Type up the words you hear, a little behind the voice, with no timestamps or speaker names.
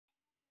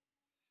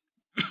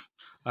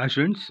Hi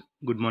students,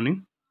 good morning.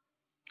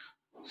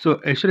 So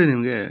yesterday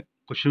ನಿಮಗೆ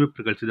question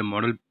paper ಕಳಿಸಿದೆ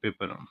model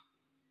paper.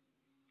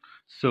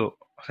 So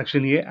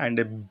section A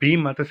and B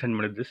ಮಾತ್ರ send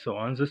ಮಾಡಿದ್ದೆ. So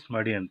answers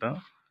ಮಾಡಿ ಅಂತ.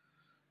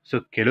 So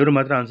ಕೆಲವರು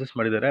ಮಾತ್ರ ಆನ್ಸರ್ಸ್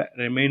ಮಾಡಿದ್ದಾರೆ,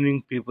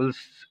 ರಿಮೈನಿಂಗ್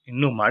ಪೀಪಲ್ಸ್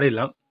ಇನ್ನೂ ಮಾಡಿಲ್ಲ.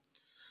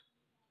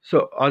 ಸೊ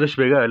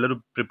ಆದಷ್ಟು ಬೇಗ ಎಲ್ಲರೂ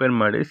ಪ್ರಿಪೇರ್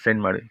ಮಾಡಿ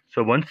ಸೆಂಡ್ ಮಾಡಿ.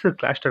 ಸೊ ಒನ್ಸ್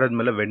ಕ್ಲಾಸ್ ಸ್ಟಾರ್ಟ್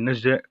ಆದಮೇಲೆ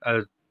ವೆಡ್ನೆಸ್ಡೇ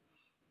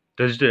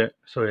ಥರ್ಸ್ಡೇ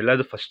ಸೊ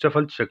ಎಲ್ಲಾದರೂ ಫಸ್ಟ್ ಆಫ್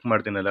ಆಲ್ ಚೆಕ್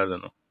ಮಾಡ್ತೀನಿ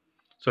ಎಲ್ಲದನ್ನು.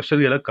 ಸೊ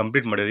ಅಷ್ಟೊತ್ತಿಗೆ ಎಲ್ಲ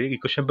ಕಂಪ್ಲೀಟ್ ಮಾಡಿರಿ.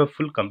 ಈ ಕ್ವಶನ್ ಪೇಪರ್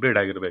ಫುಲ್ ಕಂಪ್ಲೀಟ್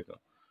ಆಗಿರಬೇಕು.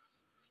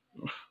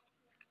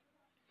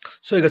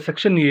 ಸೊ ಈಗ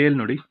ಸೆಕ್ಷನ್ ಎ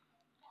ನೋಡಿ,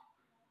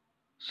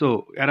 ಸೊ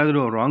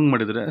ಯಾರಾದರೂ ರಾಂಗ್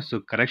ಮಾಡಿದರೆ ಸೊ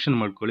ಕರೆಕ್ಷನ್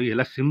ಮಾಡ್ಕೊಳ್ಳಿ.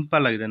 ಎಲ್ಲ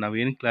ಸಿಂಪಲ್ ಆಗಿದೆ. ನಾವು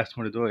ಏನು ಕ್ಲಾಸ್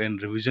ಮಾಡಿದ್ವೋ, ಏನು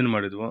ರಿವಿಷನ್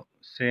ಮಾಡಿದ್ವೋ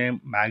ಸೇಮ್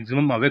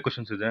ಮ್ಯಾಕ್ಸಿಮಮ್ ಅವೇ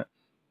ಕ್ವಶನ್ಸ್ ಇದೆ.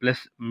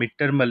 ಪ್ಲಸ್ ಮಿಡ್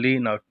ಟರ್ಮಲ್ಲಿ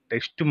ನಾವು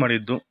ಟೆಸ್ಟ್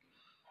ಮಾಡಿದ್ದು,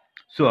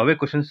 ಸೊ ಅವೇ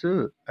ಕ್ವಶನ್ಸ್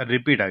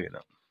ರಿಪೀಟ್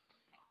ಆಗಿದೆ.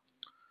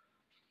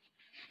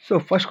 ಸೊ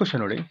ಫಸ್ಟ್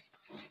ಕ್ವಶನ್ ನೋಡಿ.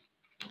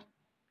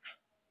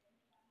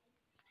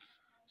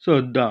 So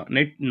the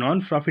net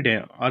non profit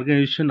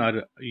organisation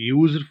are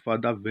used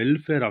for the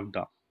welfare of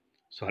the.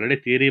 So already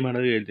theory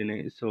ಮಾಡೋದು ಹೇಳ್ತೀನಿ.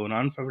 So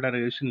non profit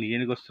organisation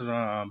ಏನಿಗೋಸ್ಕರ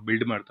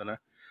build ಮಾಡ್ತಾನೆ?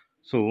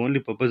 So only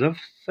purpose of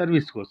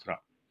ಸರ್ವಿಸ್ಗೋಸ್ಕರ.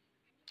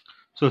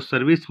 So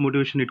service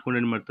motivation ಇಟ್ಕೊಂಡು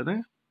ಏನು ಮಾಡ್ತಾನೆ,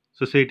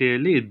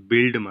 ಸೊಸೈಟಿಯಲ್ಲಿ ಇದು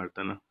build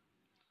ಮಾಡ್ತಾನೆ.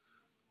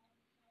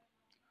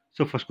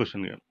 So first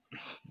ಕ್ವಶನ್ಗೆ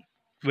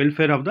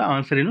welfare of the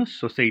answer ಏನು?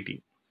 Society.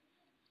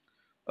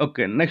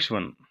 Okay, next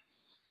one.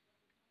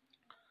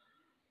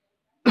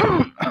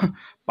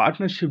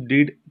 Partnership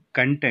deed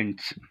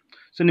contents.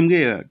 So ನಿಮಗೆ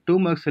 2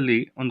 ಮಾರ್ಕ್ಸಲ್ಲಿ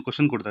ಒಂದು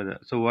ಕ್ವಶನ್ ಕೊಡ್ತಾ ಇದೆ.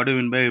 So what you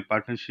mean by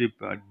partnership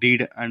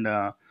deed and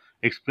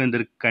explain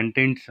there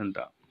contents ಅಂತ.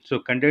 ಸೊ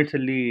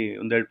ಕಂಟೆಂಟ್ಸಲ್ಲಿ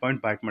ಒಂದೆರಡು ಪಾಯಿಂಟ್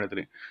ಪಾರ್ಟ್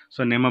ಮಾಡಿದ್ರಿ. So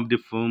name of the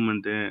firm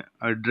ಅಂತೆ,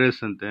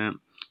 address ಅಂತೆ,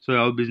 ಸೊ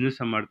ಯಾವ ಬಿಸ್ನೆಸ್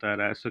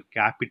ಮಾಡ್ತಾರೆ, ಸೊ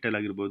ಕ್ಯಾಪಿಟಲ್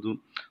ಆಗಿರ್ಬೋದು,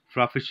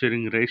 ಪ್ರಾಫಿಟ್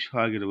ಶೇರಿಂಗ್ ರೇಷೋ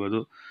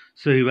ಆಗಿರ್ಬೋದು.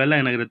 ಸೊ ಇವೆಲ್ಲ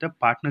ಏನಾಗಿರುತ್ತೆ,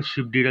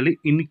 ಪಾರ್ಟ್ನರ್ಶಿಪ್ ಡೀಡಲ್ಲಿ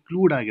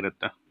ಇನ್ಕ್ಲೂಡ್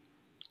ಆಗಿರುತ್ತೆ,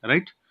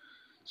 ರೈಟ್?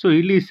 ಸೊ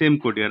ಇಲ್ಲಿ ಸೇಮ್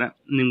ಕೊಟ್ಟಿದ್ದಾರೆ,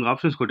 ನಿಮ್ಗೆ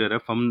ಆಪ್ಷನ್ಸ್ ಕೊಟ್ಟಿದ್ದಾರೆ.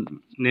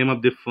 ನೇಮ್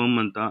ಆಫ್ ದಿ ಫರ್ಮ್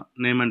ಅಂತ,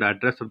 name and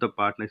address of the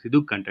partners,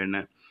 ಇದು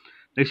content.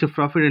 Next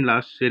profit and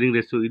loss sharing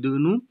race, ಇದೂ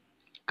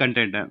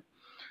ಕಂಟೆಂಟ್.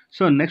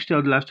 ಸೊ ನೆಕ್ಸ್ಟ್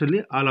ಯಾವ್ದು ಲಾಸ್ಟಲ್ಲಿ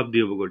ಆಲ್ ಆಫ್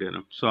ದಿ ಅಬೋ ಕೊಟ್ಟಿದ್ದಾರೆ.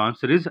 So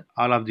answer is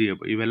all of the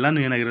above. ಇವೆಲ್ಲನೂ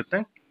ಏನಾಗಿರುತ್ತೆ,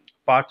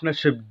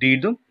 partnership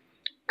ಡೀದು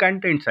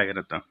contents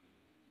ಆಗಿರುತ್ತೆ.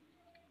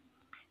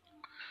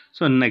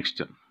 So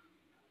next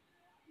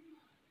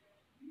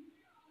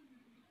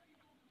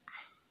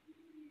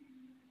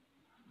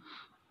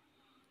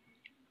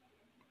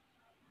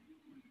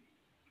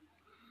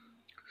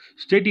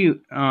state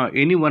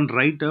any one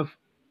right of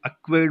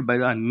acquired by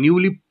the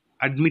newly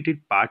admitted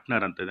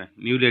partner ಅಂತಿದೆ.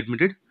 Newly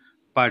admitted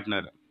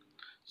partner.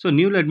 So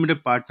newly admitted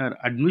partner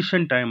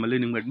admission ಟೈಮಲ್ಲಿ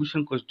ನಿಮ್ಗೆ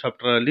admission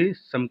ಚಾಪ್ಟರಲ್ಲಿ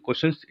some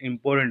questions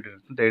important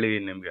ಇರುತ್ತೆ ಅಂತ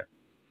ಹೇಳಿದ್ದೀನಿ ನಿಮಗೆ.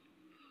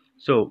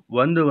 ಸೊ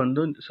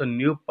ಸೊ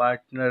ನ್ಯೂ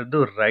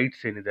ಪಾರ್ಟ್ನರ್ದು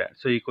ರೈಟ್ಸ್ ಏನಿದೆ,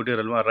 so ಈ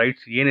ಕೊಟ್ಟಿರಲ್ವಾ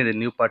ರೈಟ್ಸ್ ಏನಿದೆ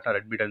ನ್ಯೂ ಪಾರ್ಟ್ನರ್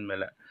ಅಡ್ಮಿಟ್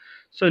ಆದಮೇಲೆ.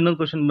 ಸೊ ಇನ್ನೊಂದು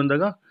ಕ್ವಶನ್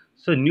ಬಂದಾಗ,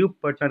 ಸೊ ನ್ಯೂ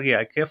ಪಾರ್ಟ್ನರ್ಗೆ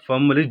ಯಾಕೆ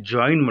ಫರ್ಮಲ್ಲಿ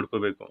ಜಾಯಿನ್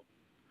ಮಾಡ್ಕೋಬೇಕು?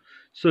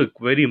 ಸೊ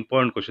ವೆರಿ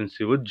ಇಂಪಾರ್ಟೆಂಟ್ ಕ್ವಶನ್ಸ್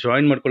ಇವು.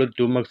 ಜಾಯಿನ್ ಮಾಡ್ಕೊಳ್ಳೋದು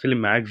 2 ಮಾರ್ಕ್ಸಲ್ಲಿ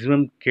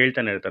ಮ್ಯಾಕ್ಸಿಮಮ್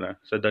ಕೇಳ್ತಾನೆ ಇರ್ತಾರೆ.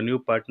 ಸೊ ದ ನ್ಯೂ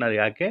ಪಾರ್ಟ್ನರ್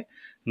ಯಾಕೆ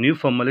ನ್ಯೂ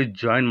ಫರ್ಮಲ್ಲಿ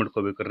ಜಾಯಿನ್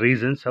ಮಾಡ್ಕೋಬೇಕು?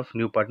 Reasons of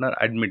new partner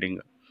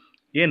admitting.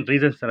 ಏನು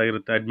ರೀಸನ್ಸ್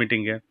ಆಗಿರುತ್ತೆ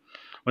ಅಡ್ಮಿಟಿಂಗ್ಗೆ?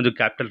 ಒಂದು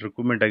ಕ್ಯಾಪಿಟಲ್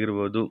ರಿಕ್ರೂಟ್ಮೆಂಟ್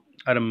ಆಗಿರ್ಬೋದು,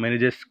 ಅವ್ರ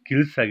ಮ್ಯಾನೇಜರ್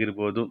ಸ್ಕಿಲ್ಸ್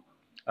ಆಗಿರ್ಬೋದು,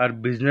 ಅವ್ರ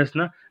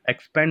ಬಿಸ್ನೆಸ್ನ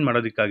ಎಕ್ಸ್ಪ್ಯಾಂಡ್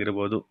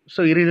ಮಾಡೋದಕ್ಕಾಗಿರ್ಬೋದು.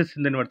 ಸೊ ಈ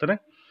ರೀಸನ್ಸಿಂದ ಏನು ಮಾಡ್ತಾರೆ,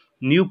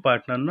 ನ್ಯೂ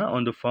ಪಾರ್ಟ್ನರ್ನ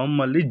ಒಂದು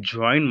ಫರ್ಮಲ್ಲಿ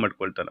ಜಾಯಿನ್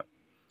ಮಾಡ್ಕೊಳ್ತಾರೆ,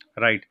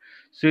 ರೈಟ್?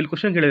 ಸೊ ಇಲ್ಲಿ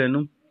ಕ್ವಶನ್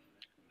ಕೇಳಿದೇನು,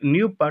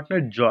 ನ್ಯೂ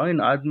ಪಾರ್ಟ್ನರ್ ಜಾಯಿನ್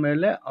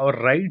ಆದಮೇಲೆ ಅವ್ರ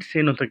ರೈಟ್ಸ್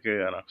ಏನು ಅಂತ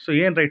ಕೇಳೋಣ. ಸೊ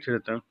ಏನು ರೈಟ್ಸ್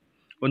ಇರುತ್ತೆ?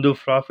 ಒಂದು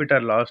ಪ್ರಾಫಿಟ್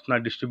ಆರ್ ಲಾಸ್ನ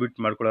ಡಿಸ್ಟ್ರಿಬ್ಯೂಟ್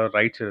ಮಾಡ್ಕೊಳ್ಳೋ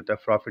ರೈಟ್ಸ್ ಇರುತ್ತೆ,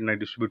 ಪ್ರಾಫಿಟ್ನ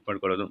ಡಿಸ್ಟ್ರಿಬ್ಯೂಟ್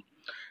ಮಾಡ್ಕೊಳ್ಳೋದು.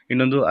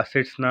 ಇನ್ನೊಂದು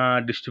ಅಸೆಟ್ಸ್ನ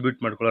ಡಿಸ್ಟ್ರಿಬ್ಯೂಟ್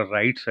ಮಾಡ್ಕೊಳ್ಳೋ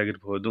ರೈಟ್ಸ್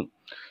ಆಗಿರ್ಬೋದು.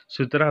 ಸೊ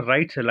ಈ ಥರ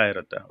ರೈಟ್ಸ್ ಎಲ್ಲ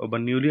ಇರುತ್ತೆ ಒಬ್ಬ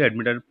ನ್ಯೂಲಿ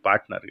ಅಡ್ಮಿಟೆಡ್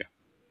ಪಾರ್ಟ್ನರ್ಗೆ.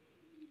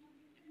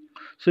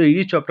 ಸೊ ಈ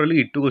ಚಾಪ್ಟ್ರಲ್ಲಿ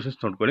ಈ 2 ಕ್ವಶನ್ಸ್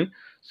ನೋಡ್ಕೊಳ್ಳಿ.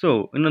 ಸೊ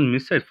ಇನ್ನೊಂದು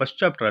ಮಿಸ್ ಆಯ್ತು ಫಸ್ಟ್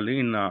ಚಾಪ್ಟ್ರಲ್ಲಿ.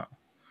 ಇನ್ನು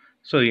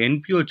ಸೊ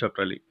NPO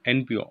ಚಾಪ್ಟ್ರಲ್ಲಿ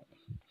NPO.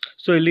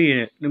 ಸೊ ಇಲ್ಲಿ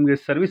ನಿಮಗೆ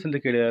ಸರ್ವಿಸ್ ಅಂತ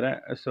ಕೇಳಿದ್ದಾರೆ.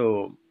 ಸೊ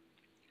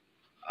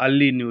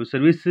ಅಲ್ಲಿ ನೀವು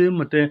ಸರ್ವಿಸ್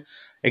ಮತ್ತು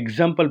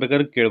ಎಕ್ಸಾಂಪಲ್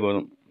ಬೇಕಾದ್ರೆ ಕೇಳ್ಬೋದು.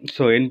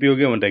 ಸೊ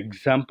NPOಗೆ ಒಂದು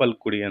ಎಕ್ಸಾಂಪಲ್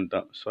ಕೊಡಿ ಅಂತ.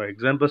 ಸೊ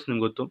ಎಕ್ಸಾಂಪಲ್ಸ್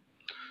ನಿಮ್ಗೆ ಗೊತ್ತು.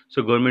 ಸೊ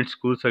ಗೌರ್ಮೆಂಟ್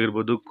ಸ್ಕೂಲ್ಸ್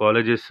ಆಗಿರ್ಬೋದು,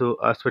 colleges,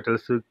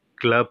 hospitals,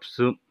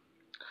 clubs,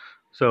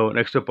 so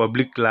next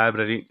public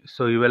library.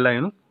 So ಇವೆಲ್ಲ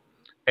ಏನು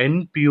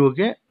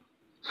NPOಗೆ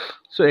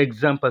ಸೊ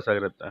ಎಕ್ಸಾಂಪಲ್ಸ್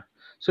ಆಗಿರುತ್ತೆ.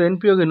 ಸೊ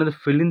NPOಗೆ ಏನಾದರೂ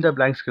ಫಿಲ್ ಇನ್ ದ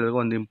ಬ್ಲ್ಯಾಂಕ್ಸ್ ಕೇಳಿದಾಗ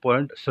ಒಂದು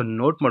ಇಂಪಾರ್ಟೆಂಟ್, ಸೊ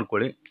ನೋಟ್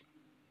ಮಾಡ್ಕೊಳ್ಳಿ.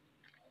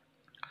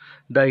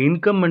 The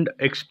income and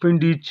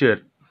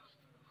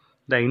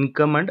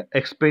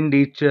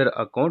expenditure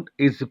account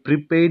is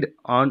prepaid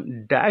on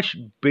dash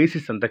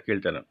basis ಅಂತ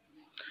ಕೇಳ್ತಾರೆ.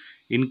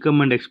 Income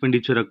and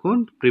expenditure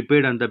account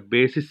prepaid on the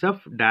basis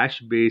of dash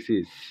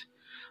basis.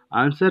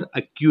 Answer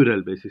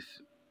ಅಕ್ಯೂರಲ್ basis.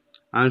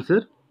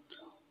 Answer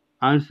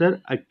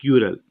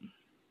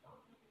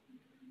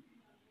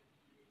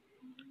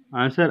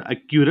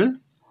ಅಕ್ಯೂರಲ್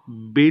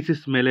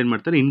basis ಮೇಲೆ ಏನು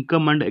ಮಾಡ್ತಾರೆ,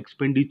 income and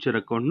expenditure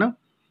ಅಕೌಂಟ್ನ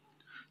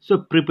so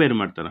prepare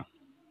ಮಾಡ್ತಾರೆ.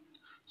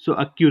 So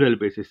ಅಕ್ಯೂರಲ್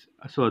basis.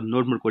 So ಅದು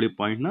note ಮಾಡ್ಕೊಳ್ಳಿ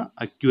ಪಾಯಿಂಟ್ನ,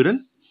 ಅಕ್ಯೂರಲ್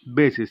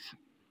ಬೇಸಿಸ್.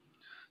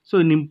 ಸೊ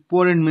ಇನ್ನು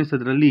ಇಂಪಾರ್ಟೆಂಟ್ ಮೀನ್ಸ್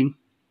ಅದರಲ್ಲಿ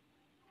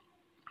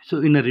ಸೊ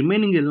ಇನ್ನು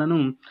ರಿಮೈನಿಂಗ್ ಎಲ್ಲನೂ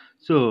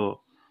ಸೊ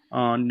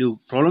ನೀವು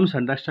ಪ್ರಾಬ್ಲಮ್ಸ್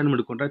ಅಂಡರ್ಸ್ಟ್ಯಾಂಡ್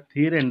ಮಾಡಿಕೊಂಡ್ರೆ,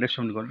 ಥಿಯರಿ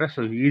ಅಂಡರ್ಸ್ಟ್ಯಾಂಡ್ ಮಾಡಿಕೊಂಡ್ರೆ ಸೊ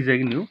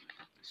ಈಸಿಯಾಗಿ ನೀವು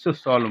ಸೊ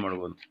ಸಾಲ್ವ್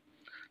ಮಾಡ್ಬೋದು.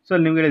 ಸೊ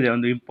ನಿಮ್ಗೆ ಹೇಳಿದೆ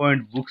ಒಂದು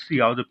ಇಂಪಾರ್ಟೆಂಟ್ ಬುಕ್ಸ್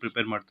ಯಾವುದು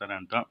ಪ್ರಿಪೇರ್ ಮಾಡ್ತಾರೆ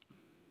ಅಂತ.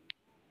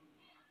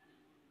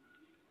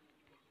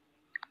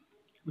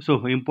 ಸೊ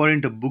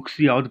ಇಂಪಾರ್ಟೆಂಟ್ ಬುಕ್ಸ್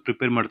ಯಾವ್ದು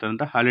ಪ್ರಿಪೇರ್ ಮಾಡ್ತಾರೆ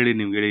ಅಂತ ಆಲ್ರೆಡಿ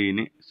ನಿಮ್ಗೆ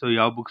ಹೇಳಿದ್ದೀನಿ. ಸೊ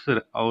ಯಾವ ಬುಕ್ಸ್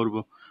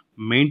ಅವ್ರು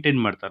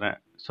ಮೇಂಟೈನ್ ಮಾಡ್ತಾರೆ.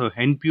 ಸೊ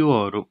NPO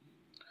ಅವರು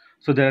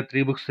so there are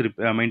 3 books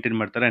maintain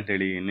ಮಾಡ್ತಾರೆ ಅಂತ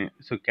ಹೇಳಿದ್ದೀನಿ.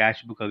 ಸೊ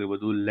ಕ್ಯಾಶ್ ಬುಕ್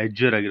ಆಗಿರ್ಬೋದು,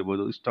 ಲೆಡ್ಜರ್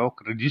ಆಗಿರ್ಬೋದು, ಸ್ಟಾಕ್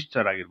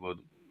ರಿಜಿಸ್ಟರ್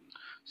ಆಗಿರ್ಬೋದು.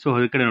 ಸೊ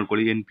ಅದ್ರ ಕಡೆ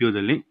ನೋಡ್ಕೊಳ್ಳಿ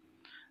NPOದಲ್ಲಿ.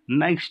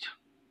 ನೆಕ್ಸ್ಟ್,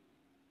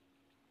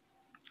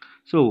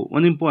 ಸೊ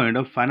ಒಂದು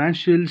important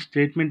financial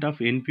statement of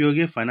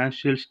NPOಗೆ,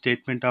 financial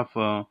statement of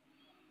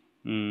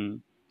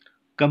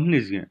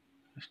ಕಂಪ್ನೀಸ್ಗೆ.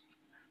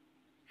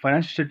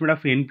 Financial statement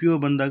of NPO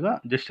ಬಂದಾಗ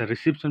just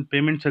receipts and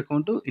payments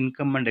account,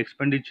 income and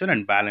expenditure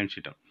and balance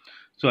sheet.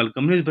 So ಅಲ್ಲಿ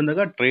companies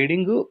ಬಂದಾಗ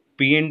trading,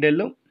 P&L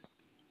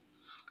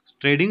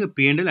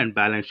and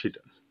balance sheet.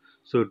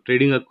 So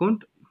trading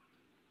account,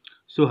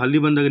 so ಅಲ್ಲಿ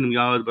ಬಂದಾಗ ನಿಮ್ಗೆ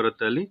ಯಾವ್ದು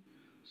ಬರುತ್ತೆ ಅಲ್ಲಿ.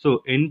 So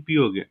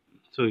NPOಗೆ,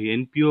 so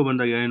NPO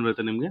ಬಂದಾಗ ಏನು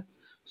ಬರುತ್ತೆ ನಿಮಗೆ.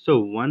 So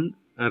one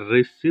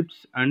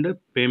receipts and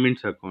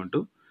payments account,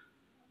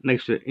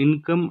 next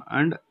income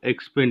and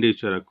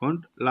expenditure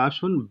account,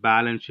 last one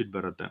balance sheet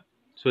ಬರುತ್ತೆ.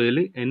 ಸೊ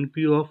ಇಲ್ಲಿ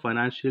NPO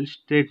ಫೈನಾನ್ಷಿಯಲ್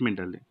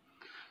ಸ್ಟೇಟ್ಮೆಂಟಲ್ಲಿ.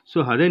 ಸೊ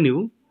ಅದೇ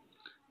ನೀವು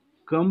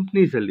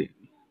ಕಂಪ್ನೀಸಲ್ಲಿ,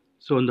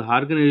 ಸೊ ಒಂದು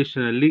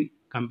ಆರ್ಗನೈಸೇಷನಲ್ಲಿ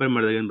ಕಂಪೇರ್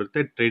ಮಾಡಿದಾಗ ಏನು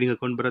ಬರುತ್ತೆ, ಟ್ರೇಡಿಂಗ್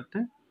ಅಕೌಂಟ್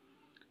ಬರುತ್ತೆ,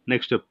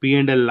 next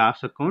P&L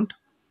loss account,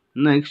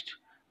 next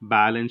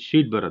balance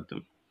sheet ಬರುತ್ತೆ.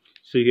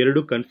 ಸೊ ಎರಡು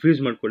ಕನ್ಫ್ಯೂಸ್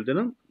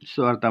ಮಾಡ್ಕೊಳ್ತೇನೆ, ಸೊ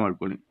ಅರ್ಥ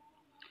ಮಾಡ್ಕೊಳ್ಳಿ.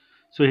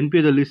 ಸೊ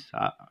NPOದಲ್ಲಿ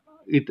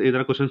ಈ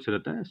ಥರ ಕ್ವಶನ್ಸ್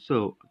ಇರುತ್ತೆ, ಸೊ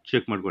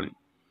ಚೆಕ್ ಮಾಡ್ಕೊಳ್ಳಿ.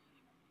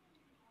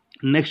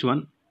 Next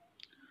one,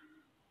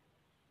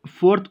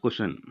 4th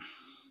question,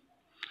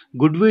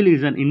 goodwill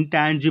is an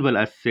intangible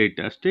asset.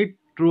 State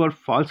true or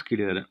false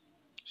ಕೇಳಿದ್ದಾರೆ.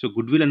 ಸೊ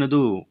ಗುಡ್ವಿಲ್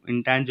ಅನ್ನೋದು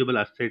ಇಂಟ್ಯಾಂಜಿಬಲ್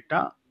ಅಸೆಟ್ಟಾ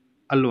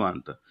ಅಲ್ವಾ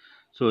ಅಂತ.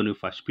 ಸೊ ನೀವು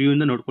ಫಸ್ಟ್ PU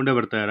ಇಂದ ನೋಡ್ಕೊಂಡೇ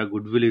ಬರ್ತಾ ಇರ,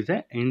 goodwill is A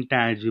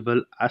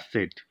intangible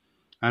asset.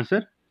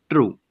 Answer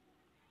true.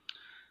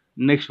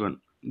 Next one,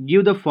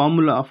 give the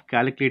formula of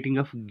calculating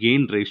of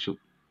gain ratio.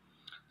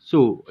 So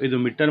ಇದು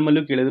mid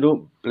ಟರ್ಮಲ್ಲೂ ಕೇಳಿದ್ರು,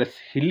 ಪ್ಲಸ್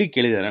ಇಲ್ಲಿ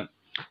ಕೇಳಿದ್ದಾರೆ.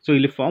 ಸೊ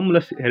ಇಲ್ಲಿ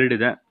ಫಾರ್ಮುಲಾಸ್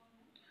ಎರಡಿದೆ,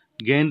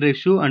 gain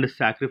ratio and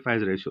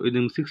sacrifice ratio. ಇದು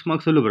ನಿಮ್ಗೆ 6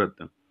 ಮಾರ್ಕ್ಸಲ್ಲೂ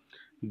ಬರುತ್ತೆ.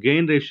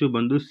 ಗೇನ್ ರೇಷಿಯೋ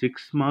ಬಂದು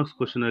 6 ಮಾರ್ಕ್ಸ್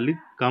ಕ್ವಶನಲ್ಲಿ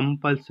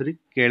ಕಂಪಲ್ಸರಿ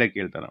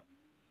ಕೇಳ್ತಾರೆ,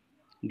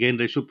 gain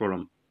ratio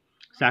problem.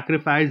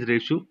 Sacrifice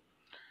ratio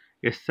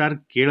SR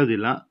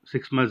ಕೇಳೋದಿಲ್ಲ,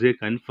 6 ಮಾರ್ಕ್ಸ್ಗೆ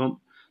ಕನ್ಫರ್ಮ್.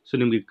 ಸೊ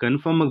ನಿಮಗೆ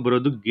ಕನ್ಫರ್ಮ್ ಆಗಿ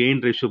ಬರೋದು ಗೇನ್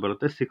ರೇಷಿಯೋ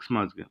ಬರುತ್ತೆ 6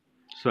 ಮಾರ್ಕ್ಸ್ಗೆ.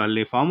 ಸೊ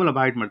ಅಲ್ಲಿ ಫಾರ್ಮುಲಾ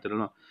ಬಾಯ್ಟ್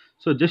ಮಾಡ್ತಿರಲ್ಲ.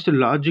 ಸೊ ಜಸ್ಟ್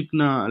ಲಾಜಿಕ್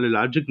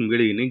ನಿಮ್ಗೆ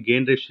ಹೇಳಿದ್ದೀನಿ,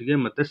 ಗೇನ್ ರೇಷಿಯೋಗೆ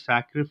ಮತ್ತು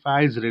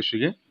ಸ್ಯಾಕ್ರಿಫೈಸ್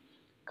ರೇಷಿಯೋಗೆ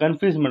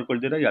ಕನ್ಫ್ಯೂಸ್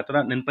ಮಾಡ್ಕೊಳ್ತೀರಾ, ಯಾವ ಥರ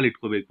ನೆನಪಲ್ಲಿ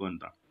ಇಟ್ಕೋಬೇಕು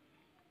ಅಂತ.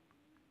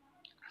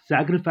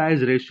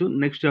 ಸ್ಯಾಕ್ರಿಫೈಸ್ ರೇಷಿಯೋ,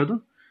 ನೆಕ್ಸ್ಟ್ ಯಾವುದು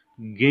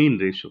ಗೇನ್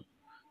ರೇಷಿಯೋ.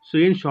 ಸೊ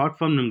ಏನು ಶಾರ್ಟ್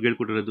ಫಾರ್ಮ್ ನಿಮ್ಗೆ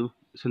ಹೇಳ್ಕೊಟ್ಟಿರೋದು,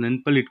 ಸೊ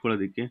ನೆನಪಲ್ಲಿ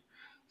ಇಟ್ಕೊಳ್ಳೋದಕ್ಕೆ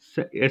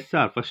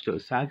SR ಫಸ್ಟ್.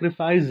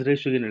 ಸ್ಯಾಕ್ರಿಫೈಸ್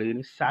ರೇಷಿಯೋಗೆ ಏನು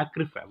ಹೇಳಿದ್ದೀನಿ,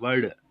 ಸ್ಯಾಕ್ರಿಫೈ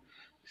ವರ್ಡ್.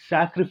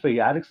 ಸ್ಯಾಕ್ರಿಫೈ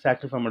ಯಾರಿಗೆ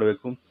ಸ್ಯಾಕ್ರಿಫೈ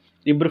ಮಾಡಬೇಕು,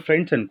 ಇಬ್ಬರು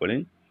ಫ್ರೆಂಡ್ಸ್ ಅಂದ್ಕೊಳ್ಳಿ.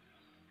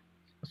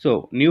 So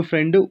new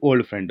friend,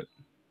 old friend.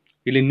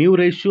 ಇಲ್ಲಿ new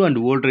ratio and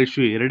old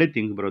ratio ಎರಡೇ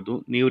ಥಿಂಗ್ ಬರೋದು,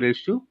 new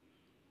ratio,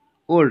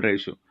 old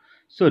ratio.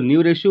 So new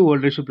ratio,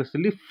 old ratio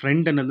ಪ್ಲಸ್ಸಲ್ಲಿ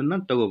friend ಅನ್ನೋದನ್ನು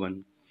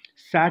ತಗೊಬನ್ನಿ.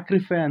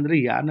 ಸ್ಯಾಕ್ರಿಫೈ ಅಂದರೆ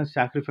ಯಾರನ್ನ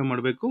ಸ್ಯಾಕ್ರಿಫೈ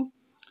ಮಾಡಬೇಕು,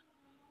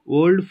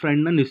 ಓಲ್ಡ್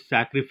ಫ್ರೆಂಡ್ನ ನೀವು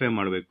ಸ್ಯಾಕ್ರಿಫೈ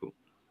ಮಾಡಬೇಕು.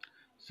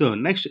 So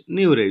next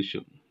new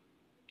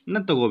ರೇಷಿಯೋನ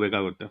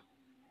ತಗೋಬೇಕಾಗುತ್ತೆ.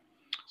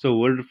 So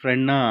old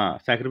ಫ್ರೆಂಡ್ನ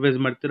sacrifice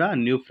ಮಾಡ್ತೀರಾ,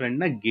 ನ್ಯೂ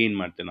ಫ್ರೆಂಡ್ನ ಗೇನ್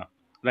ಮಾಡ್ತೀರಾ,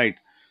 ರೈಟ್.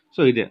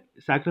 ಸೊ ಇದೆ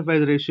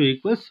sacrifice ratio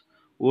equals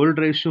old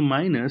ratio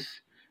minus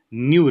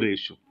new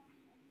ratio.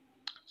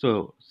 So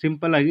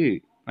simple ಆಗಿ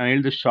ನಾನು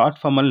ಹೇಳಿದ ಶಾರ್ಟ್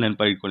ಫಾರ್ಮಲ್ಲಿ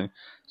ನೆನಪಾಗಿ ಇಟ್ಕೊಳ್ಳಿ.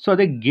 ಸೊ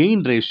ಅದೇ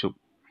ಗೇನ್ ರೇಷಿಯೋ.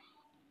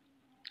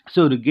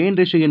 ಸೊ ಗೇನ್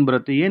ರೇಷಿಯೋಗೆ ಏನು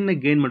ಬರುತ್ತೆ, ಏನನ್ನ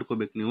ಗೇನ್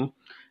ಮಾಡ್ಕೋಬೇಕು ನೀವು.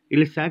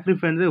 ಇಲ್ಲಿ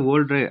ಸ್ಯಾಕ್ರಿಫೈ ಅಂದರೆ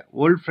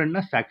ಓಲ್ಡ್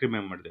ಫ್ರೆಂಡ್ನ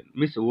ಸ್ಯಾಕ್ರಿಫೈ ಮಾಡಿದೆ,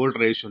 ಮೀನ್ಸ್ ಓಲ್ಡ್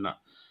ರೇಷಿಯೋನ.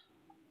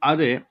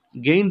 ಅದೇ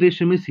ಗೇನ್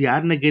ರೇಷಿಯೋ ಮೀನ್ಸ್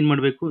ಯಾರನ್ನ ಗೇನ್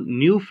ಮಾಡಬೇಕು,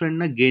 ನ್ಯೂ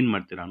ಫ್ರೆಂಡ್ನ ಗೇನ್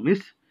ಮಾಡ್ತೀರಾ,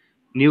 means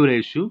new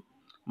ratio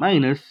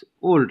minus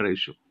old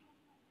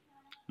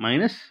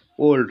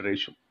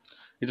ratio,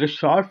 ಇದರ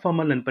ಶಾರ್ಟ್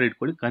ಫಾರ್ಮಲ್ಲಿ ನೆನಪಲ್ಲಿ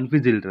ಇಟ್ಕೊಳ್ಳಿ,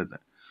 ಕನ್ಫ್ಯೂಸ್ ಇಲ್ದಿರುತ್ತೆ.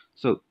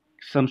 ಸೊ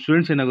ಸಮ್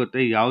ಸ್ಟೂಡೆಂಟ್ಸ್ ಏನಾಗುತ್ತೆ,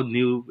 ಯಾವ್ದು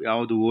ನ್ಯೂ,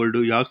 ಯಾವುದು ಓಲ್ಡು,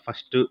 ಯಾವ್ದು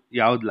ಫಸ್ಟು,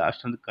 ಯಾವ್ದು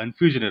ಲಾಸ್ಟ್ ಅಂತ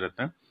ಕನ್ಫ್ಯೂಷನ್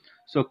ಇರುತ್ತೆ.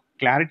 ಸೊ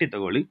ಕ್ಲಾರಿಟಿ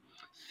ತಗೊಳ್ಳಿ.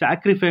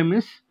 ಸ್ಯಾಕ್ರಿಫೈ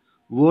ಮೀನ್ಸ್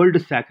ಓಲ್ಡ್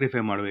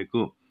ಸ್ಯಾಕ್ರಿಫೈ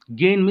ಮಾಡಬೇಕು,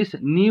 ಗೇನ್ ಮೀನ್ಸ್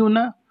ನ್ಯೂನ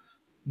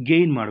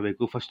ಗೇನ್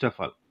ಮಾಡಬೇಕು first of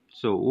all.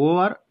 So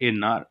OR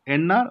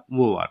NR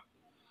OR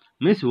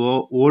means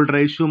old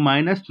ratio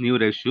minus new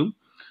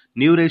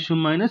ratio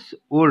minus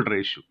old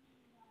ratio.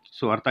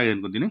 So ಅರ್ಥ ಆಗಿದೆ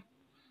ಅನ್ಕೋತೀನಿ.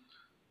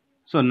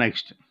 So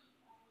next,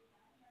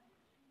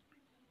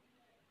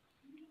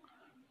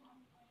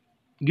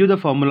 give the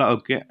formula.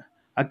 Okay,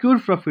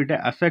 ಅಕ್ಯೂರ್ಡ್ profit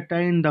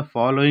ascertain the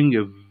following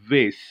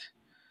ways.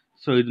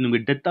 So ಇದು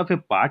ನಿಮಗೆ death of A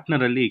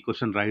ಪಾರ್ಟ್ನರಲ್ಲಿ ಈ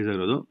question raise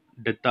ಆಗಿರೋದು.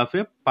 Death of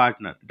A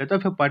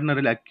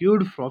ಪಾರ್ಟ್ನರಲ್ಲಿ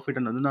ಅಕ್ಯೂರ್ಡ್ profit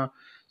ಅನ್ನೋದನ್ನ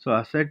so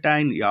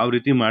ascertain ಯಾವ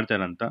ರೀತಿ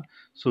ಮಾಡ್ತಾರೆ ಅಂತ.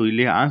 ಸೊ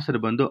ಇಲ್ಲಿ ಆನ್ಸರ್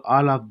ಬಂದು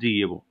all of the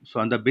above. So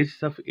on the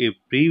basis of A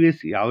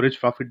previous average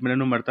profit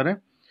ಮೇಲೂ ಮಾಡ್ತಾರೆ,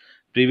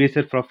 ಪ್ರೀವಿಯಸ್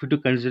ಇಯರ್ ಪ್ರಾಫಿಟು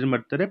ಕನ್ಸಿಡರ್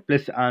ಮಾಡ್ತಾರೆ,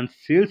 ಪ್ಲಸ್ ಆನ್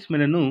ಸೇಲ್ಸ್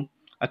ಮೇಲೂ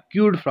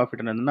ಅಕ್ಯೂರ್ಡ್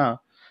ಪ್ರಾಫಿಟ್ ಅನ್ನೋದನ್ನ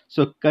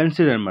ಸೊ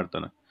ಕನ್ಸಿಡರ್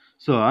ಮಾಡ್ತಾನೆ.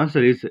 So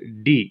answer is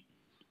D,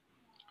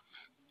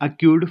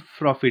 ಅಕ್ಯೂರ್ಡ್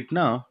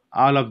ಪ್ರಾಫಿಟ್ನ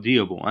all of the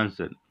above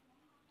answer.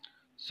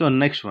 So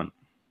next one,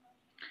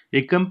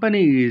 A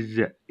company is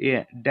A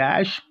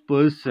dash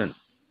person.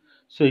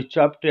 So ಈ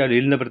chapter ಯಾರು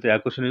ಎಲ್ಲಿಂದ ಬರ್ತದೆ,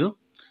 ಯಾವ ಕ್ವಶನ್ ಇದು.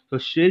 ಸೊ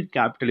ಶೇರ್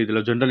ಕ್ಯಾಪಿಟಲ್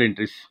ಇದೆಯಲ್ಲ, ಜನರಲ್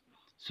ಎಂಟ್ರೀಸ್,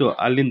 ಸೊ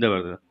ಅಲ್ಲಿಂದ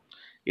ಬರ್ತದೆ.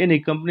 ಏನು,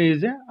 ಈ company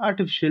is A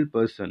artificial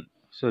person.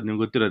 So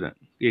ನಿಮ್ಗೆ ಗೊತ್ತಿರೋದೆ,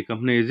 ಈ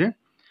company is A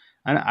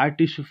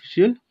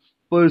artificial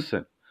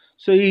person.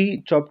 So ಈ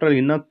ಚಾಪ್ಟರ್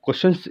ಇನ್ನು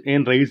ಕ್ವಶನ್ಸ್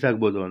ಏನು ರೈಸ್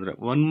ಆಗ್ಬೋದು ಅಂದರೆ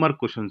 1 mark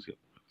questions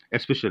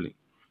especially.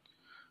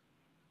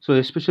 So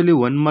especially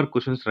 1 mark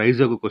questions rice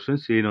ಆಗೋ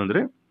ಕ್ವಶನ್ಸ್ ಏನು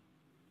ಅಂದರೆ,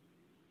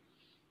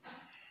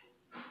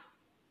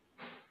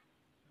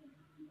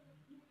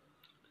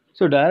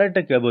 ಸೊ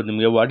ಡೈರೆಕ್ಟಾಗಿ ಕೇಳ್ಬೋದು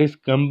ನಿಮಗೆ ವಾಟ್ ಈಸ್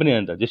ಕಂಪ್ನಿ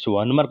ಅಂತ. ಜಸ್ಟ್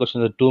 1 ಮಾರ್ಕ್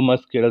ಕ್ವಶನ್ 2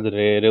 ಮಾರ್ಕ್ಸ್ ಕೇಳೋದು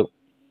ರೇರು,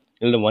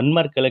 ಇಲ್ಲ 1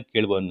 ಮಾರ್ಕ್ ಎಲ್ಲ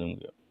ಕೇಳ್ಬೋದು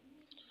ನಿಮಗೆ.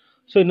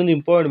 ಸೊ ಇನ್ನೊಂದು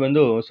ಇಂಪಾರ್ಟೆಂಟ್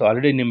ಬಂದು, ಸೊ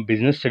ಆಲ್ರೆಡಿ ನಿಮ್ಮ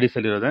business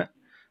ಸ್ಟಡೀಸಲ್ಲಿರೋದೆ.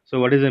 So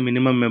what is the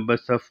minimum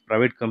members of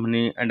private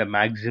company and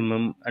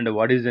maximum and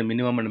what is the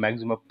minimum and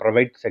maximum of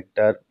private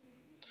sector.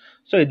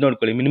 So ಇದು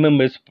ನೋಡ್ಕೊಳ್ಳಿ, ಮಿನಿಮಮ್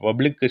ಬೇಸ್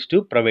ಪಬ್ಲಿಕ್ ಎಷ್ಟು,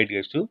 ಪ್ರೈವೇಟ್ಗೆ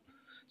ಎಷ್ಟು.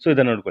 ಸೊ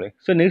ಇದನ್ನು ನೋಡ್ಕೊಳ್ಳಿ.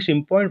 So next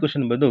important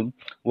question ಬಂದು,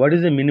 what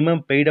is the minimum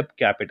paid up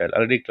capital.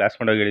 Already class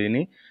ಮಾಡೋಕೆ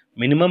ಹೇಳಿದ್ದೀನಿ.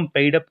 Minimum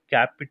paid up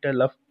capital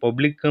of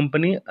public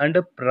company and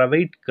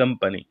private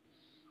company.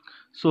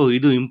 So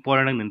ಇದು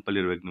ಇಂಪಾರ್ಟೆಂಟಾಗಿ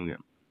ನೆನಪಲ್ಲಿರ್ಬೇಕು ನಿಮಗೆ.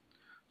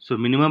 So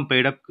minimum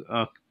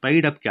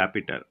paid up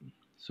capital.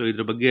 So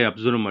ಇದ್ರ ಬಗ್ಗೆ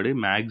observe ಮಾಡಿ,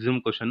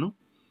 maximum question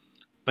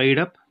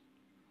paid up.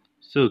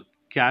 So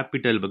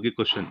capital ಬಗ್ಗೆ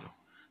question,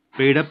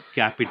 paid up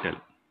capital.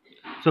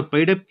 So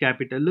paid up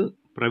capital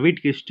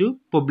ಪ್ರೈವೇಟ್ಗೆ ಎಷ್ಟು,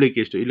 public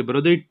ಎಷ್ಟು. ಇಲ್ಲಿ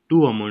ಬರೋದೇ 2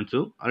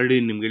 ಅಮೌಂಟ್ಸು. ಆಲ್ರೆಡಿ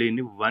ನಿಮ್ಗೆ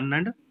ಹೇಳಿ 1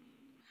 and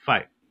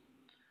 5,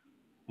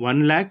 1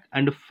 lakh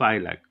and 5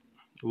 lakh,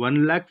 1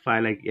 lakh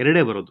 5 lakh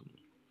ಎರಡೇ ಬರೋದು.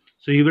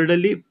 ಸೊ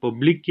ಇವೆರಡಲ್ಲಿ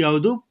ಪಬ್ಲಿಕ್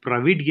ಯಾವುದು,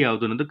 ಪ್ರೈವೇಟ್ಗೆ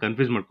ಯಾವುದು ಅನ್ನೋದು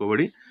ಕನ್ಫ್ಯೂಸ್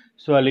ಮಾಡ್ಕೋಬೇಡಿ.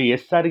 ಸೊ ಅಲ್ಲಿ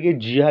SRಗೆ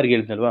GRಗೆ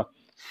ಹೇಳ್ತಲ್ವಾ,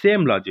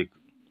 ಸೇಮ್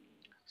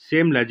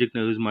ಲಾಜಿಕ್ನ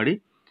ಯೂಸ್ ಮಾಡಿ.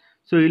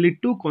 ಸೊ ಇಲ್ಲಿ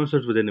 2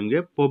 ಕಾನ್ಸೆಪ್ಟ್ಸ್ ಇದೆ ನಿಮಗೆ,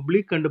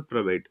 public and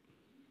private.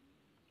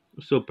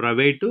 So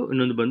private,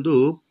 ಇನ್ನೊಂದು ಬಂದು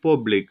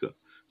ಪಬ್ಲಿಕ್.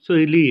 ಸೊ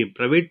ಇಲ್ಲಿ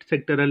ಪ್ರೈವೇಟ್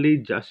ಸೆಕ್ಟರಲ್ಲಿ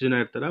ಜಾಸ್ತಿ ಜನ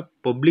ಇರ್ತಾರ,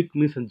 ಪಬ್ಲಿಕ್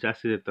ಮೀನ್ಸ್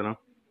ಜಾಸ್ತಿ ಇರ್ತಾರ.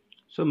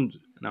 ಸೊ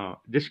ನಾವು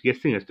ಜಸ್ಟ್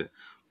ಗೆಸ್ಸಿಂಗ್ ಅಷ್ಟೇ.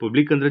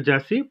 ಪಬ್ಲಿಕ್ ಅಂದರೆ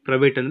ಜಾಸ್ತಿ,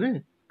 ಪ್ರೈವೇಟ್ ಅಂದರೆ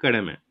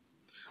ಕಡಿಮೆ.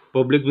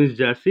 ಪಬ್ಲಿಕ್ ಮೀನ್ಸ್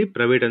ಜಾಸ್ತಿ,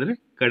 ಪ್ರೈವೇಟ್ ಅಂದರೆ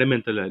ಕಡಿಮೆ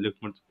ಅಂತೆಲ್ಲ ಲುಕ್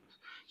ಮಾಡ್ತೀವಿ.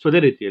 ಸೊ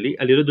ಅದೇ ರೀತಿಯಲ್ಲಿ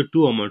ಅಲ್ಲಿರೋದು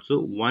 2 ಅಮೌಂಟ್ಸು,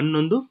 1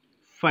 ಒಂದು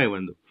 5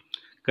 ಒಂದು.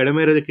 ಕಡಿಮೆ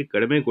ಇರೋದಕ್ಕೆ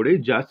ಕಡಿಮೆ ಕೊಡಿ,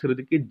 ಜಾಸ್ತಿ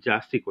ಇರೋದಕ್ಕೆ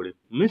ಜಾಸ್ತಿ ಕೊಡಿ.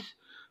 Means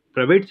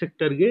private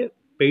ಸೆಕ್ಟರ್ಗೆ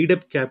paid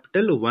up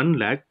capital 1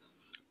 lakh,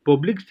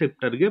 public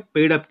ಸೆಕ್ಟರ್ಗೆ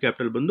paid up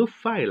capital ಬಂದು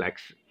 5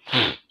 lakhs.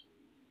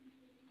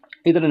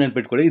 ಇದನ್ನು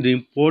ನೆನಪಿಟ್ಕೊಳ್ಳಿ, ಇದು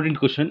important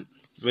question,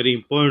 very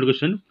important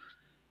question.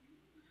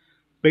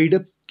 Paid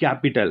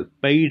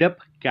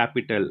up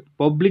capital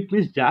public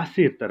means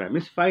ಜಾಸ್ತಿ ಇರ್ತಾರೆ,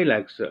 ಮೀನ್ಸ್ 5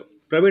 lakhs.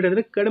 ಪ್ರೈವೇಟ್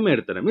ಅಂದರೆ ಕಡಿಮೆ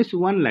ಇರ್ತಾರೆ, ಮೀನ್ಸ್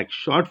 1 lakh.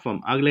 ಶಾರ್ಟ್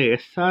ಫಾರ್ಮ್ ಆಗಲೇ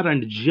SR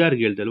and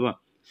GRಗೆ ಹೇಳ್ತಲ್ವಾ,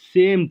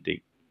 same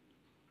thing.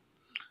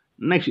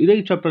 Next ಇದೇ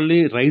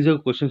ಚಾಪ್ಟರಲ್ಲಿ ರೈಸ್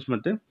ಆಗೋ ಕ್ವಶನ್ಸ್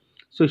ಮತ್ತೆ.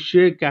 ಸೊ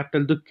ಶೇರ್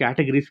ಕ್ಯಾಪಿಟಲ್ದು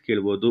ಕ್ಯಾಟಗರೀಸ್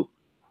ಕೇಳ್ಬೋದು.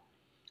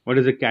 What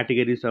is the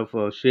categories of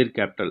share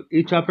capital. ಈ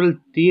ಚಾಪ್ಟರಲ್ಲಿ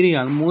ಥಿಯರಿ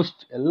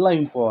ಆಲ್ಮೋಸ್ಟ್ ಎಲ್ಲ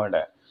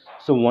ಇಂಪಾರ್ಟೆಂಟ್.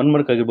 ಸೊ 1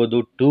 ಮಾರ್ಕ್ ಆಗಿರ್ಬೋದು,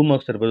 2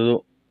 ಮಾರ್ಕ್ಸ್ ಇರ್ಬೋದು,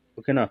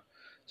 ಓಕೆನಾ.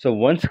 ಸೊ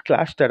ಒನ್ಸ್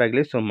ಕ್ಲಾಸ್ ಸ್ಟಾರ್ಟ್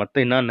ಆಗಲಿ, ಸೊ ಮತ್ತೆ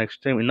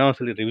ನೆಕ್ಸ್ಟ್ ಟೈಮ್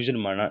ಒಂದ್ಸಲಿ ರಿವಿಷನ್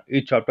ಮಾಡೋಣ ಈ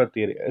ಚಾಪ್ಟರ್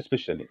ಥಿಯರಿ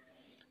ಎಸ್ಪೆಷಲಿ.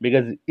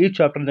 ಬಿಕಾಸ್ ಈ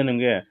ಚಾಪ್ಟರ್ದ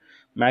ನಿಮಗೆ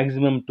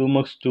ಮ್ಯಾಕ್ಸಿಮಮ್ 2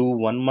 ಮಾರ್ಕ್ಸ್ 2,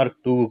 1 ಮಾರ್ಕ್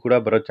 2 ಕೂಡ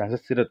ಬರೋ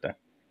ಚಾನ್ಸಸ್ ಇರುತ್ತೆ.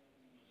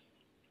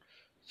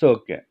 So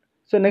okay.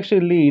 ಸೊ ನೆಕ್ಸ್ಟ್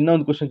ಇಲ್ಲಿ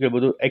ಇನ್ನೊಂದು ಕ್ವಶನ್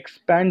ಕೇಳ್ಬೋದು,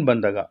 ಎಕ್ಸ್ಪ್ಯಾಂಡ್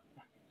ಬಂದಾಗ.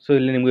 ಸೊ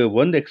ಇಲ್ಲಿ ನಿಮಗೆ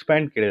ಒಂದು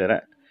ಎಕ್ಸ್ಪ್ಯಾಂಡ್ ಕೇಳಿದ್ದಾರೆ,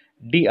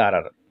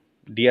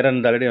 DRR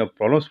ಅಂತ ಆಲ್ರೆಡಿ ನಾವು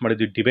ಪ್ರಾಬ್ಲಮ್ಸ್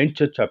ಮಾಡಿದ್ವಿ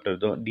debenture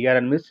ಚಾಪ್ಟರ್ದು.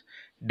 DRR means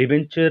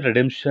debenture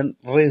redemption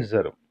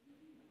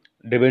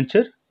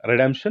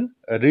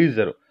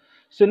reserve.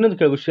 So ಇನ್ನೊಂದು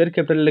ಕೇಳ್ಬೋದು, ಶೇರ್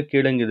ಕ್ಯಾಪಿಟಲ್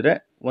ಕೇಳಂಗಿದ್ರೆ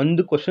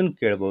ಒಂದು ಕ್ವಶನ್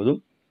ಕೇಳ್ಬೋದು,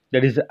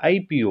 that is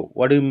IPO.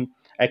 What you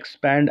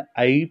expand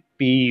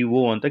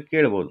IPO ಅಂತ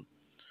ಕೇಳ್ಬೋದು.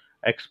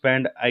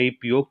 ಎಕ್ಸ್ಪ್ಯಾಂಡ್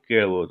IPO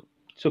ಕೇಳ್ಬೋದು.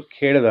 ಸೊ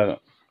ಕೇಳಿದಾಗ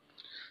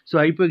ಸೊ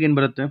IPOಗೆ ಏನು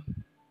ಬರುತ್ತೆ,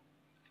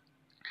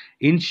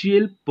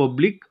 ಇನಿಷಿಯಲ್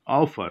ಪಬ್ಲಿಕ್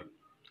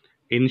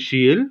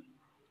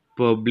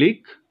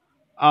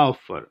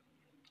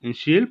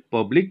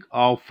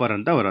ಆಫರ್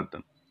ಅಂತ ಬರುತ್ತೆ.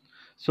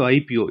 ಸೊ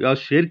IPO ಯಾವ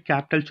ಶೇರ್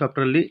ಕ್ಯಾಪಿಟಲ್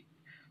ಚಾಪ್ಟರಲ್ಲಿ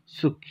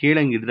ಸೊ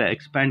ಕೇಳಂಗಿದ್ರೆ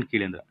ಎಕ್ಸ್ಪ್ಯಾಂಡ್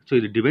ಕೇಳಿ ಅಂದ್ರೆ. ಸೊ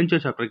ಇದು ಡಿವೆಂಚರ್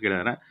ಚಾಪ್ಟರ್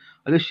ಕೇಳಿದ್ರೆ,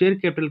 ಅದೇ ಶೇರ್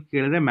ಕ್ಯಾಪಿಟಲ್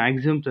ಕೇಳಿದ್ರೆ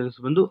ಮ್ಯಾಕ್ಸಿಮಮ್ ಚಾನ್ಸಸ್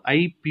ಬಂದು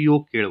IPO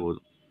ಕೇಳ್ಬೋದು.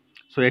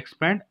 ಸೊ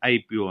ಎಕ್ಸ್ಪ್ಯಾಂಡ್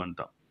IPO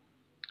ಅಂತ.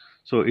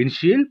 So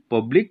initial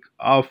public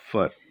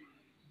offer.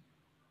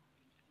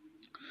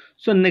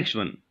 So next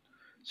one,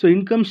 so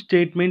income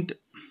statement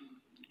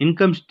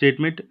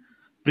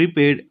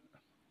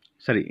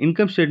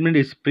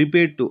is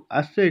prepared to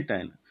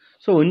ಅಸೆರ್ಟೈನ್.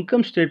 So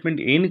income statement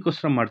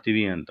ಏನಕ್ಕೋಸ್ಕರ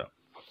ಮಾಡ್ತೀವಿ ಅಂತ.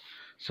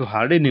 ಸೊ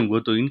ಆಲ್ರೆಡಿ ನಿಮ್ಗೆ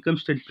ಗೊತ್ತು, ಇನ್ಕಮ್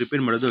ಸ್ಟೇಟ್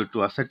ಪ್ರಿಪೇರ್ ಮಾಡೋದು to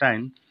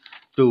ಅಸೆರ್ಟೈನ್,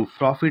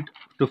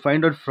 to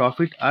find out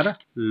profit or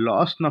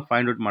ಲಾಸ್ನ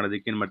find out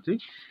ಮಾಡೋದಕ್ಕೆ ಏನು ಮಾಡ್ತೀವಿ,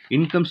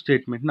 income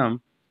ಸ್ಟೇಟ್ಮೆಂಟ್ನ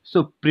so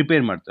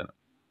prepare ಮಾಡ್ತಾರೆ.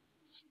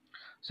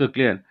 So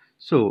clear.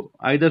 So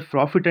either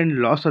profit and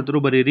loss ಆದರೂ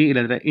ಬರೀರಿ,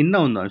 ಇಲ್ಲಾಂದರೆ ಇನ್ನೂ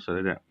ಒಂದು ಆನ್ಸರ್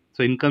ಇದೆ.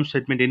 ಸೊ ಇನ್ಕಮ್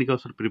ಸ್ಟೇಟ್ಮೆಂಟ್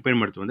ಏನಕ್ಕೋಸ್ಕರ ಪ್ರಿಪೇರ್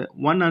ಮಾಡ್ತೀವಿ ಅಂದರೆ,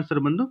 ಒನ್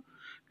ಆನ್ಸರ್ ಬಂದು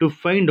to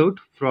find out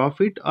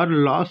profit or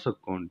loss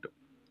account.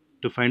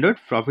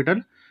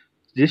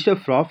 Just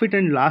profit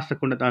and loss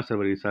account ಅಂತ ಆನ್ಸರ್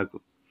ಬರೀ ಸಾಕು.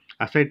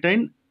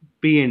 ಅಸೆರ್ಟೈನ್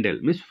P&L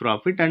means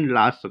profit and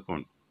loss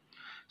account.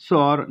 So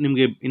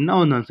ನಿಮಗೆ ಇನ್ನೂ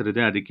ಒಂದು ಆನ್ಸರ್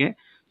ಇದೆ ಅದಕ್ಕೆ.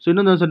 ಸೊ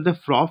ಇನ್ನೊಂದು ಆನ್ಸರ್ ಇದೆ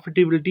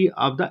profitability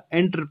of the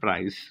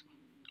enterprise.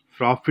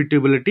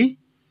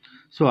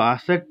 So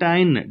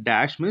ಅಸೆರ್ಟೈನ್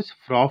dash means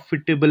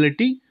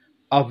profitability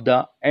of the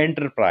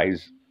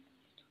enterprise.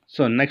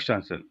 So next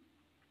answer.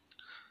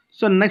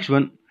 So next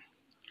one,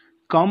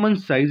 common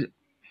size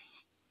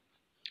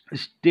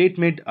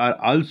statement are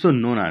also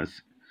known as.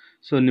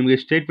 So ನಿಮಗೆ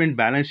statement,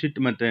 balance sheet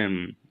ಮತ್ತು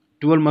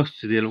 12 marks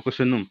ಇದೆಯಲ್ಲ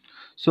question.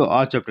 So ಆ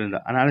ಚಾಪ್ಟರಿಂದ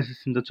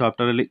ಅನಾಲಿಸಿಸಿಂದ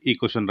ಚಾಪ್ಟರಲ್ಲಿ ಈ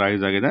question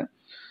raise ಆಗಿದೆ.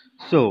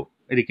 So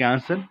ಇದಕ್ಕೆ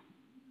answer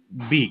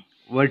B,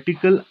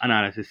 vertical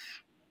analysis.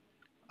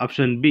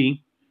 Option B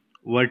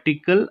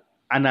vertical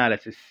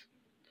analysis.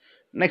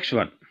 Next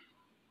one,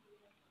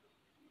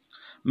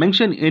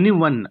 mention any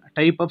one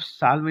type of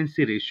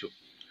solvency ratio.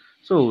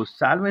 So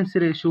solvency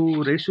ratio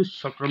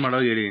solve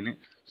ಮಾಡೋದು ಹೇಳಿದ್ದೀನಿ.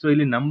 So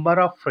ಇಲ್ಲಿ number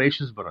of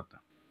ratios ಬರುತ್ತೆ,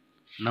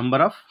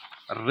 number of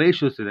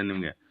ratios ಇದೆ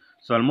ನಿಮಗೆ.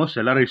 So almost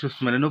ಎಲ್ಲ ratios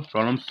ಮೇಲೂ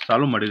problems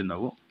solve ಮಾಡಿದ್ವಿ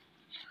ನಾವು,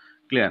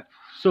 clear.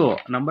 So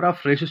number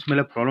of ratios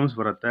ಮೇಲೆ ಪ್ರಾಬ್ಲಮ್ಸ್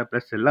ಬರುತ್ತೆ,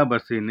 ಪ್ಲಸ್ ಎಲ್ಲ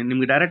ಬರ್ಸಿದ್ದೀನಿ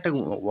ನಿಮಗೆ. ಡೈರೆಕ್ಟಾಗಿ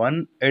ಒನ್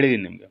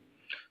ಹೇಳಿದ್ದೀನಿ ನಿಮಗೆ.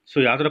 ಸೊ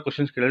ಯಾವ ಥರ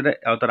ಕ್ವಶನ್ಸ್ ಕೇಳಿದ್ರೆ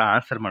ಯಾವ ಥರ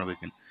ಆನ್ಸರ್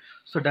ಮಾಡಬೇಕೇನು.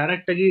 ಸೊ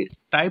ಡೈರೆಕ್ಟಾಗಿ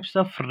ಟೈಪ್ಸ್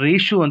ಆಫ್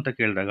ರೇಷಿಯೋ ಅಂತ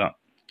ಕೇಳಿದಾಗ,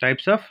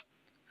 ಟೈಪ್ಸ್ ಆಫ್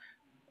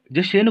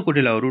ಜಸ್ಟ್ ಏನು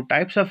ಕೊಟ್ಟಿಲ್ಲ ಅವರು,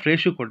 ಟೈಪ್ಸ್ ಆಫ್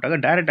ರೇಷಿಯೋ ಕೊಟ್ಟಾಗ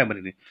ಡೈರೆಕ್ಟಾಗಿ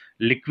ಬರೀರಿ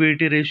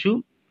liquidity ratio,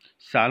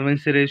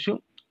 solvency ratio,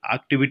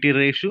 activity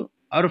ratio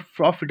R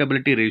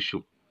profitability ratio.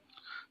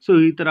 So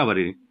ಈ ಥರ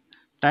ಬರೀರಿ.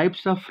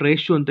 ಟೈಪ್ಸ್ ಆಫ್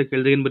ರೇಷಿಯೋ ಅಂತ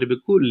ಕೇಳಿದಾಗ ಏನು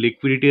ಬರೀಬೇಕು,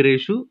 liquidity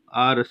ratio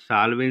R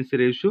solvency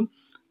ratio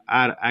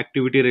R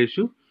activity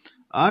ratio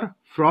R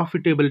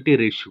profitability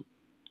ratio,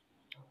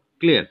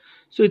 clear.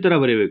 So ಈ ಥರ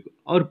ಬರೀಬೇಕು.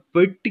 ಅವ್ರು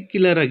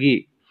ಪರ್ಟಿಕ್ಯುಲರ್ ಆಗಿ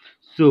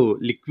ಸೊ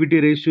ಲಿಕ್ವಿಡಿಟಿ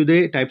ರೇಷಿಯೋದೇ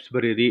ಟೈಪ್ಸ್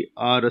ಬರೀರಿ,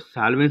 R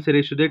solvency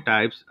ರೇಷಿಯೋದೇ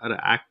types, R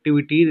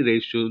activity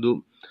ರೇಷಿಯೋದು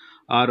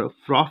R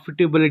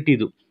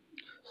ಪ್ರಾಫಿಟಬಿಲಿಟಿದು.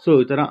 So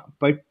ಈ ಥರ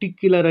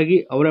ಪರ್ಟಿಕ್ಯುಲರ್ ಆಗಿ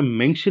ಅವರ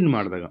ಮೆನ್ಷನ್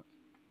ಮಾಡಿದಾಗ,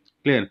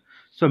 ಕ್ಲಿಯರ್.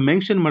 ಸೊ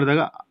ಮೆನ್ಷನ್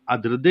ಮಾಡಿದಾಗ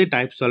ಅದರದ್ದೇ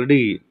ಟೈಪ್ಸ್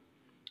ಆಲ್ರೆಡಿ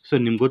ಸೊ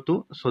ನಿಮ್ಗೆ ಗೊತ್ತು.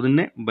 ಸೊ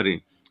ಅದನ್ನೇ ಬರೀ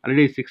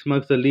ಆಲ್ರೆಡಿ 6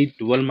 ಮಾರ್ಕ್ಸಲ್ಲಿ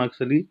 12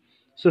 ಮಾರ್ಕ್ಸಲ್ಲಿ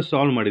ಸೊ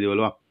ಸಾಲ್ವ್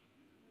ಮಾಡಿದ್ದೀವಲ್ವಾ.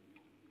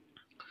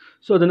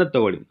 ಸೊ ಅದನ್ನು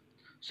ತಗೊಳ್ಳಿ.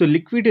 ಸೊ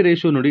ಲಿಕ್ವಿಡಿಟಿ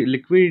ರೇಷಿಯೋ ನೋಡಿ,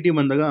 ಲಿಕ್ವಿಡಿಟಿ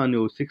ಬಂದಾಗ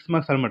ನೀವು 6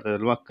 ಮಾರ್ಕ್ಸ್ ಸಾಲ್ವ್ ಮಾಡ್ತಾ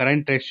ಇದ್ರಲ್ವಾ,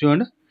 current ratio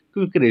and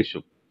quick ratio.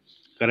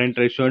 Current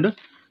ratio and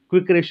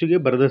quick ರೇಷಿಯೋಗೆ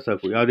ಬರೆದ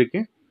ಸಾಕು. ಯಾವುದಕ್ಕೆ,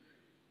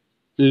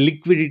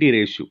 liquidity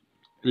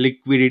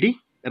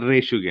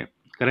ರೇಷಿಯೋಗೆ,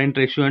 current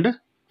ratio and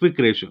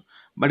quick ratio.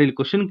 But ಇಲ್ಲಿ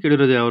ಕ್ವಶನ್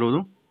ಕೇಳಿರೋದು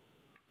ಯಾವುದು,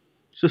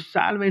 ಸೊ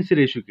ಸಾಲ್ವೆನ್ಸಿ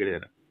ರೇಷಿಯೋ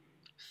ಕೇಳಿದ್ದಾರೆ,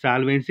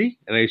 solvency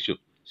ratio.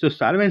 So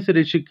solvency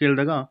ratio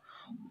ಕೇಳಿದಾಗ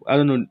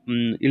ಅದನ್ನು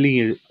ಇಲ್ಲಿ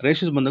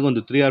ರೇಷಿಯೋಸ್ ಬಂದಾಗ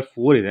ಒಂದು 3 or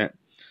 4 ಇದೆ.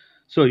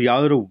 ಸೊ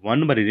ಯಾವುದಾದ್ರು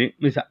 1 ಬರೀರಿ,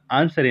 ಮೀನ್ಸ್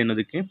ಆನ್ಸರ್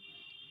ಏನೋದಕ್ಕೆ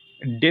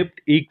ಡೆಬ್ಟ್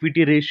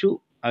ಈಕ್ವಿಟಿ ರೇಷಿಯೋ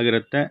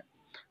ಆಗಿರುತ್ತೆ.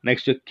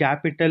 Next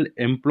capital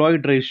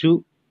employed ratio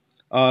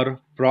R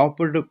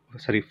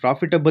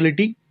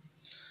profitability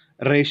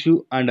ratio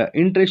and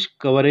interest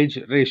coverage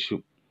ratio.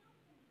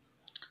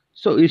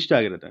 So ಇಷ್ಟ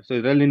ಆಗಿರುತ್ತೆ. ಸೊ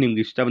ಇದರಲ್ಲಿ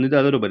ನಿಮ್ಗೆ ಇಷ್ಟ ಬಂದಿದ್ದು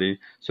ಅದರೂ ಬರೀ.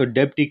 ಸೊ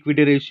ಡೆಬ್ಟ್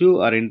equity ratio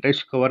R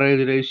interest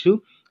coverage ratio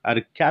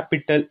R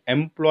capital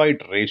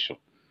employed ratio.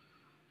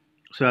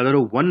 So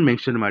ಯಾವ್ದಾದ್ರು 1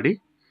 ಮೆನ್ಷನ್ ಮಾಡಿ.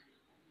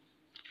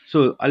 ಸೊ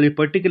ಅಲ್ಲಿ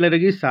ಪರ್ಟಿಕ್ಯುಲರ್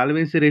ಆಗಿ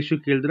ಸಾಲ್ವೆನ್ಸಿ ರೇಷಿಯೋ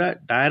ಕೇಳಿದ್ರೆ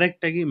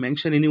ಡೈರೆಕ್ಟಾಗಿ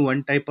mention any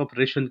one type of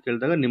ratio ಅಂತ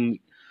ಕೇಳಿದಾಗ ನಿಮ್ಗೆ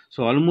ಸೊ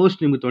ಆಲ್ಮೋಸ್ಟ್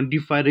ನಿಮ್ಗೆ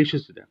 25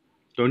 ರೇಷಿಯೋಸ್ ಇದೆ.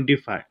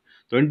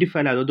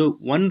 25 ಯಾವುದಾದ್ರು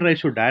 1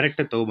 ರೇಷಿಯೋ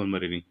ಡೈರೆಕ್ಟಾಗಿ ತೊಗೊಬಂದು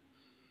ಬರೀರಿ.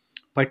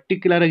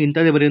 ಪರ್ಟಿಕ್ಯುಲರ್ ಆಗಿ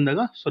ಇಂಥದ್ದೇ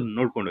ಬರೀಂದಾಗ ಸೊ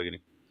ನೋಡ್ಕೊಂಡು ಹೋಗಿರಿ.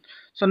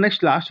 So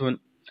next last one,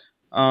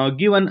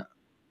 give an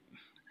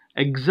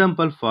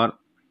example for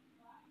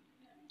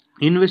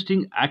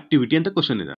investing activity ಅಂತ ಕ್ವಶನ್ ಇದೆ.